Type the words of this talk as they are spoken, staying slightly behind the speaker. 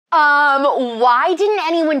Why didn't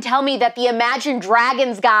anyone tell me that the Imagine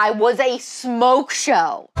Dragons guy was a smoke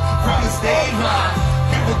show? From the stage line,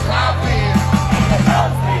 people clapping.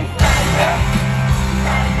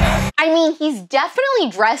 I mean, he's definitely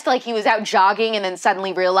dressed like he was out jogging and then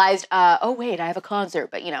suddenly realized, oh wait, I have a concert,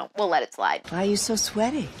 but you know, we'll let it slide. Why are you so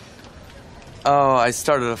sweaty? Oh, I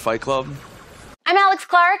started a fight club. I'm Alex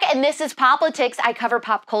Clark, and this is Poplitics. I cover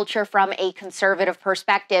pop culture from a conservative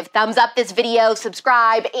perspective. Thumbs up this video,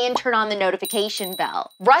 subscribe, and turn on the notification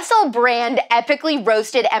bell. Russell Brand epically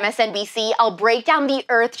roasted MSNBC. I'll break down the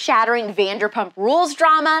earth-shattering Vanderpump Rules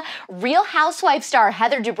drama, Real Housewives star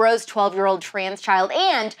Heather Dubrow's 12-year-old trans child,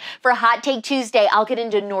 and for Hot Take Tuesday, I'll get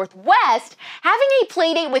into Northwest having a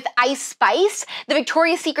playdate with Ice Spice, the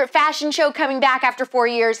Victoria's Secret fashion show coming back after 4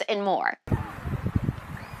 years, and more.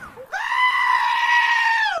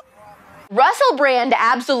 Russell Brand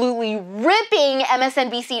absolutely ripping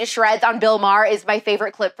MSNBC to shreds on Bill Maher is my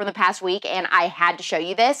favorite clip from the past week, and I had to show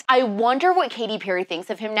you this. I wonder what Katy Perry thinks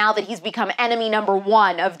of him now that he's become enemy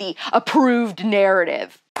 #1 of the approved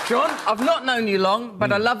narrative. John, I've not known you long,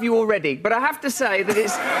 but I love you already. But I have to say that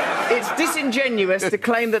it's disingenuous to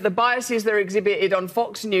claim that the biases that are exhibited on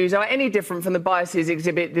Fox News are any different from the biases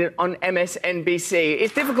exhibited on MSNBC.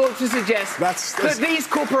 It's difficult to suggest that these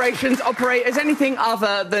corporations operate as anything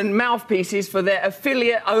other than mouthpieces for their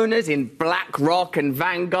affiliate owners in BlackRock and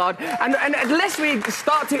Vanguard. And unless we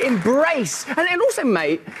start to embrace, and also,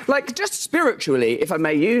 mate, like just spiritually, if I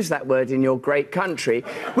may use that word in your great country,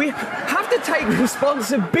 we have to take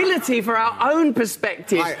responsibility for our own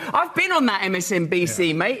perspective. I've been on that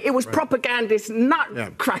MSNBC, mate. It was propagandist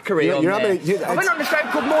nutcrackery on there. I went on a show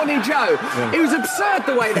called Morning Joe. It was absurd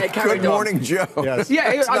the way they carried on. Good Morning Joe. Yes.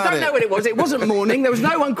 Yeah, I don't know what it was. It wasn't morning. There was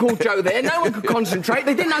no one called Joe there. No one could concentrate.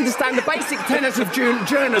 They didn't understand the basic tenets of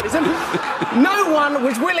journalism. No one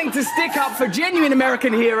was willing to stick up for genuine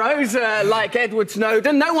American heroes like Edward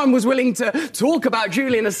Snowden. No one was willing to talk about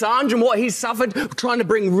Julian Assange and what he's suffered trying to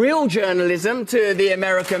bring real journalism to the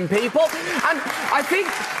American people. And I think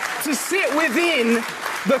to sit within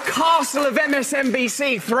the castle of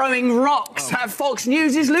MSNBC throwing rocks at Fox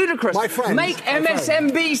News is ludicrous. My friend. Make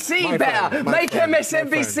MSNBC better. Make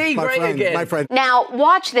MSNBC great again. My friend. Now,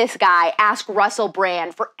 watch this guy ask Russell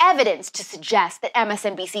Brand for evidence to suggest that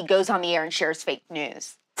MSNBC goes on the air and shares fake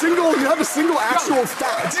news. You have a single actual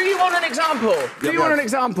fact. Do you want an example? Do you want an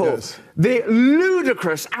example? Yes. The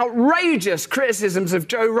ludicrous, outrageous criticisms of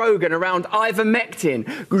Joe Rogan around ivermectin,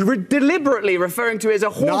 deliberately referring to it as a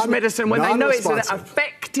horse medicine when they know it's an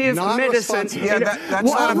effective medicine. Yeah, that's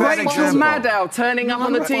not a bad Rachel example. Maddow turning up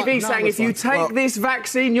on the TV saying if you take this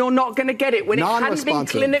vaccine, you're not going to get it when it hadn't been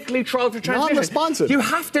clinically trialed for transmission. Non-responsive. You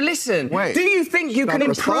have to listen. Wait. Do you think you can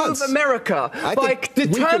improve America by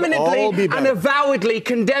determinedly and avowedly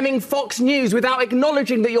condemning Fox News without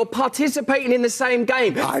acknowledging that you're participating in the same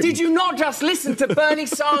game? Did you not just listen to Bernie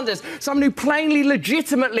Sanders, someone who plainly,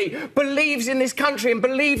 legitimately believes in this country and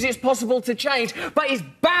believes it's possible to change, but is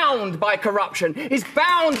bound by corruption, is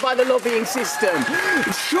bound by the lobbying system?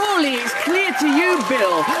 Surely it's clear to you,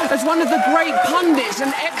 Bill, as one of the great pundits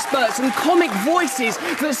and experts and comic voices,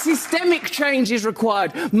 that systemic change is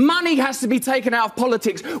required. Money has to be taken out of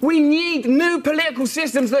politics. We need new political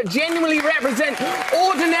systems that genuinely represent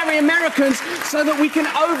ordinary Americans so that we can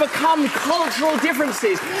overcome cultural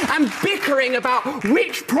differences. And bickering about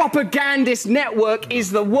which propagandist network is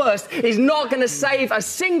the worst is not going to save a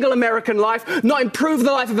single American life, not improve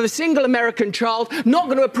the life of a single American child, not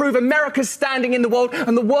going to improve America's standing in the world,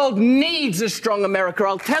 and the world needs a strong America.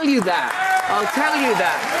 I'll tell you that. I'll tell you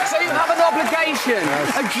that. So you have an obligation,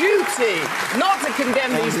 a duty, not to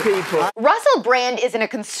condemn these people. Russell Brand isn't a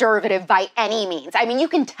conservative by any means. I mean, you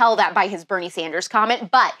can tell that by his Bernie Sanders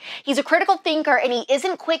comment, but he's a critical thinker and he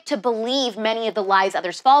isn't quick to believe many of the lies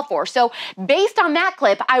others fall for. So based on that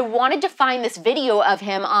clip, I wanted to find this video of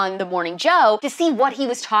him on The Morning Joe to see what he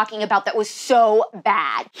was talking about that was so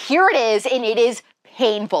bad. Here it is, and it is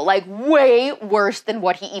painful, like way worse than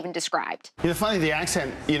what he even described. You know, funny, the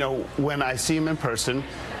accent, you know, when I see him in person,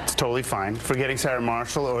 it's totally fine. Forgetting Sarah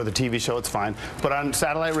Marshall or the TV show, it's fine. But on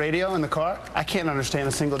satellite radio in the car, I can't understand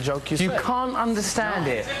a single joke you say. You can't understand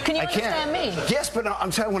it. Can you understand me? Yes, but I'm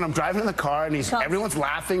telling you, when I'm driving in the car and everyone's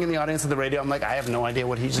laughing in the audience of the radio, I'm like, I have no idea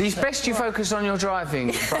what he's saying. It's best you focus on your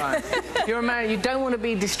driving, Brian. You're a man, you don't want to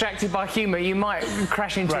be distracted by humour. You might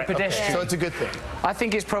crash into a pedestrian. Okay. So it's a good thing. I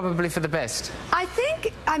think it's probably for the best. I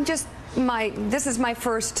think I'm just this is my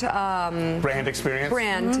first brand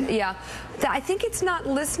experience. Yeah. I think it's not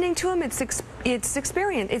listening to him, it's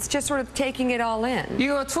experience. It's just sort of taking it all in.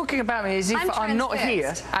 You are talking about me as if I'm not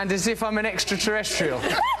here and as if I'm an extraterrestrial.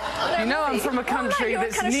 You know I'm from a country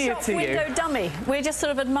that's near to you. Window dummy. We're just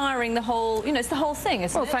sort of admiring the whole, you know, it's the whole thing,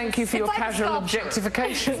 isn't it? Well, thank you for your casual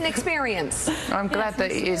objectification. It's an experience. I'm glad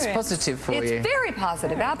that it is positive for you. It's very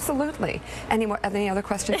positive, absolutely. Any other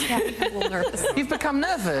questions? I'm a little nervous. You've become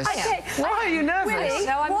nervous. Okay. Why are you nervous?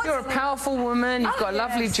 Willie, You're a powerful woman. You've got a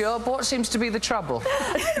lovely job. What seems to be the trouble?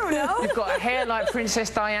 I don't know. You've got a hair like Princess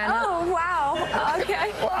Diana. Oh, wow.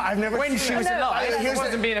 Okay. Well, I've never when she was alive, Here's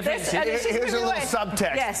wasn't being offensive. Here's a little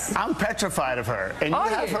subtext. Yes. I'm petrified of her, and you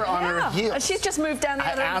have her on her heels. And she's just moved down the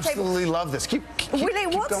other end of the table. I absolutely love this. Keep Willie,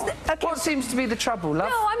 keep what's going. What seems to be the trouble, love?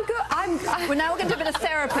 No, I'm good. Well, now we're going to do a bit of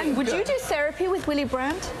therapy. Would you do therapy with Willie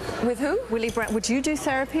Brandt? With who? Willie Brandt. Would you do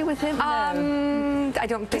therapy with him? No. I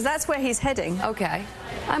don't think. Because that's where he's heading. Okay.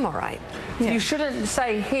 I'm all right. You shouldn't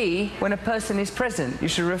say he when a person is present. You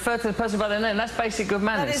should refer to the person by their name. That's basic good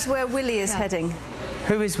manners. That is where Willie is heading.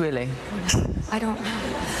 Who is Willie? I don't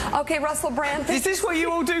know. Okay, Russell Brand. Is this what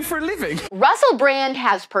you all do for a living? Russell Brand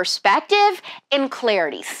has perspective and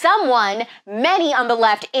clarity, someone many on the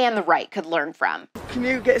left and the right could learn from. Can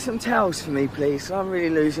you get some towels for me, please? I'm really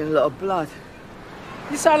losing a lot of blood.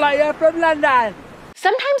 You sound like you're from London.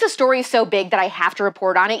 Sometimes a story is so big that I have to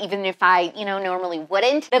report on it, even if I, normally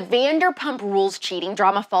wouldn't. The Vanderpump Rules cheating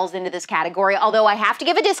drama falls into this category, although I have to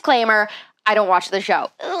give a disclaimer, I don't watch the show.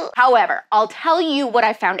 Ugh. However, I'll tell you what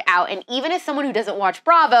I found out, and even as someone who doesn't watch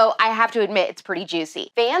Bravo, I have to admit it's pretty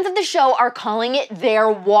juicy. Fans of the show are calling it their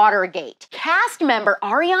Watergate. Cast member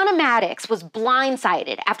Ariana Madix was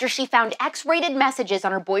blindsided after she found X-rated messages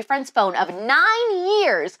on her boyfriend's phone of 9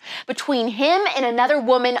 years between him and another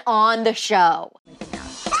woman on the show.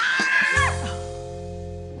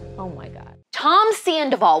 Oh my God. Tom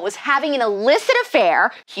Sandoval was having an illicit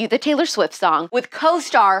affair, cue the Taylor Swift song, with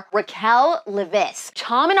co-star Raquel Leviss.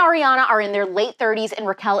 Tom and Ariana are in their late 30s and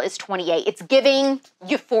Raquel is 28. It's giving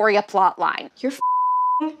Euphoria plotline. You're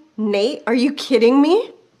f***ing Nate? Are you kidding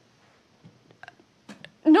me?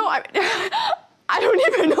 No, I don't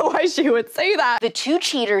even know why she would say that. The two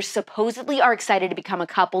cheaters supposedly are excited to become a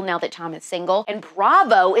couple now that Tom is single, and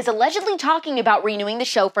Bravo is allegedly talking about renewing the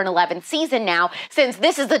show for an 11th season now, since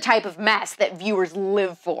this is the type of mess that viewers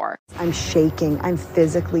live for. I'm shaking. I'm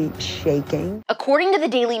physically shaking. According to the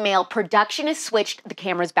Daily Mail, production has switched the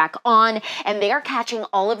cameras back on, and they are catching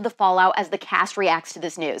all of the fallout as the cast reacts to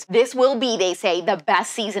this news. This will be, they say, the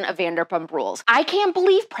best season of Vanderpump Rules. I can't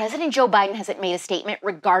believe President Joe Biden hasn't made a statement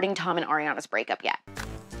regarding Tom and Ariana's breakup yet.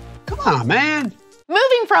 Come on, man.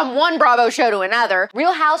 Moving from one Bravo show to another,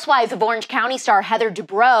 Real Housewives of Orange County star Heather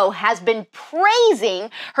Dubrow has been praising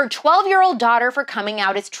her 12-year-old daughter for coming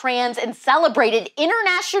out as trans and celebrated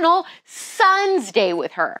International Sons Day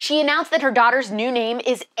with her. She announced that her daughter's new name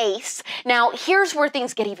is Ace. Now, here's where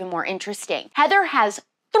things get even more interesting. Heather has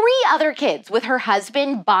 3 other kids with her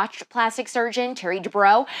husband, botched plastic surgeon Terry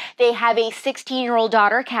Dubrow. They have a 16-year-old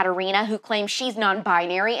daughter, Katarina, who claims she's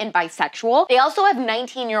non-binary and bisexual. They also have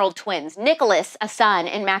 19-year-old twins, Nicholas, a son,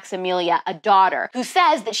 and Maximilia, a daughter, who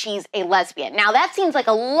says that she's a lesbian. Now, that seems like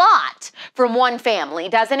a lot from one family,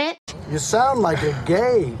 doesn't it? You sound like a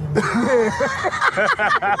gay.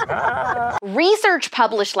 Research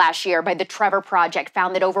published last year by the Trevor Project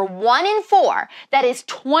found that over 1 in 4, that is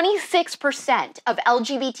 26% of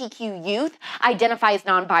LGBTQ youth identify as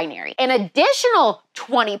non-binary. An additional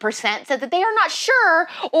 20% said that they are not sure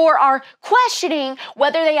or are questioning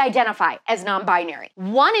whether they identify as non-binary.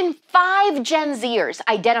 1 in 5 Gen Zers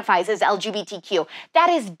identifies as LGBTQ. That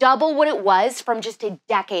is double what it was from just a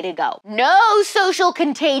decade ago. No social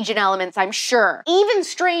contagion elements, I'm sure. Even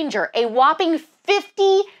stranger, a whopping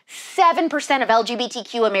 57% of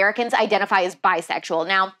LGBTQ Americans identify as bisexual.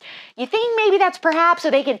 Now, you think maybe that's perhaps so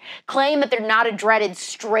they can claim that they're not a dreaded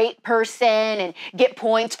straight person and get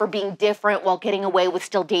points for being different while getting away with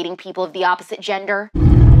still dating people of the opposite gender?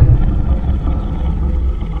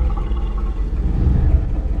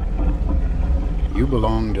 You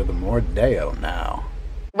belong to the Mordeo now.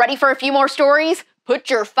 Ready for a few more stories? Put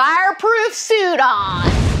your fireproof suit on.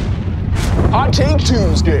 Hot Take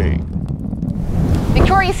Tuesday.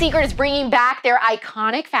 Victoria's Secret is bringing back their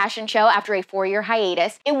iconic fashion show after a 4-year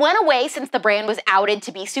hiatus. It went away since the brand was outed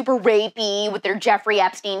to be super rapey with their Jeffrey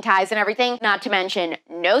Epstein ties and everything, not to mention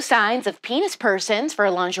no signs of penis persons for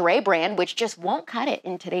a lingerie brand, which just won't cut it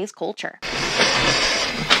in today's culture.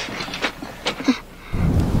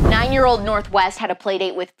 9 9-year-old Northwest had a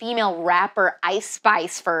playdate with female rapper Ice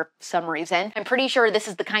Spice for some reason. I'm pretty sure this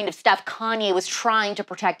is the kind of stuff Kanye was trying to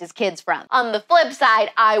protect his kids from. On the flip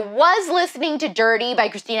side, I was listening to Dirty by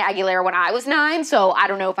Christina Aguilera when I was 9, so I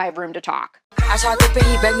don't know if I have room to talk. I tried to pay,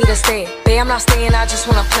 he begged me to stay. Babe, I'm not staying, I just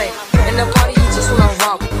wanna play. In the party, he just wanna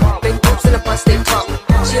romp. Big boobs in the bus, they pump.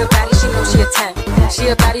 She a baddie, she knows she a 10. She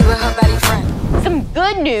a baddie with her baddie friend. Some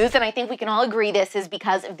good news, and I think we can all agree this is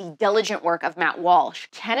because of the diligent work of Matt Walsh.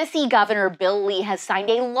 Tennessee Governor Bill Lee has signed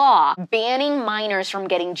a law banning minors from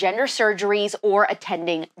getting gender surgeries or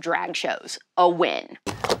attending drag shows. A win.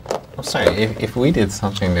 I'm sorry, if we did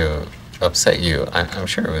something to upset you, I'm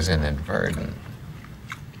sure it was inadvertent.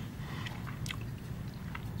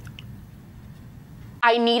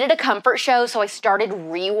 I needed a comfort show, so I started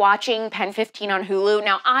rewatching Pen 15 on Hulu.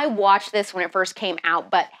 Now, I watched this when it first came out,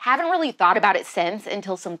 but haven't really thought about it since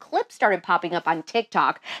until some clips started popping up on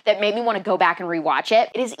TikTok that made me want to go back and rewatch it.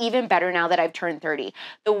 It is even better now that I've turned 30.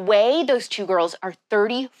 The way those two girls are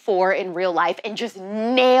 34 in real life and just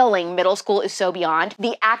nailing middle school is so beyond.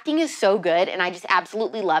 The acting is so good, and I just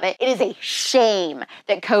absolutely love it. It is a shame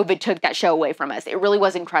that COVID took that show away from us. It really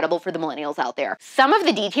was incredible for the millennials out there. Some of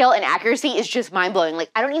the detail and accuracy is just mind-blowing. Like,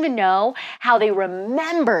 I don't even know how they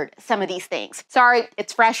remembered some of these things. Sorry,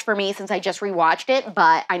 it's fresh for me since I just rewatched it,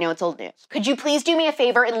 but I know it's old news. Could you please do me a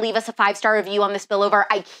favor and leave us a 5-star review on the spillover?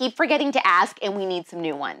 I keep forgetting to ask, and we need some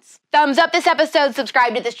new ones. Thumbs up this episode,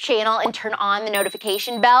 subscribe to this channel, and turn on the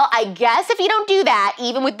notification bell. I guess if you don't do that,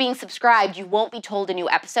 even with being subscribed, you won't be told a new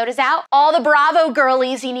episode is out. All the Bravo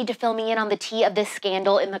girlies, you need to fill me in on the tea of this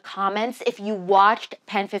scandal in the comments. If you watched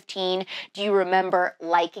Pen 15, do you remember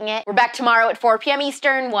liking it? We're back tomorrow at 4 p.m.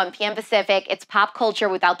 Eastern, 1 p.m. Pacific. It's pop culture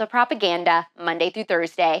without the propaganda, Monday through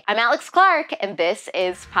Thursday. I'm Alex Clark, and this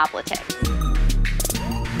is Poplitics.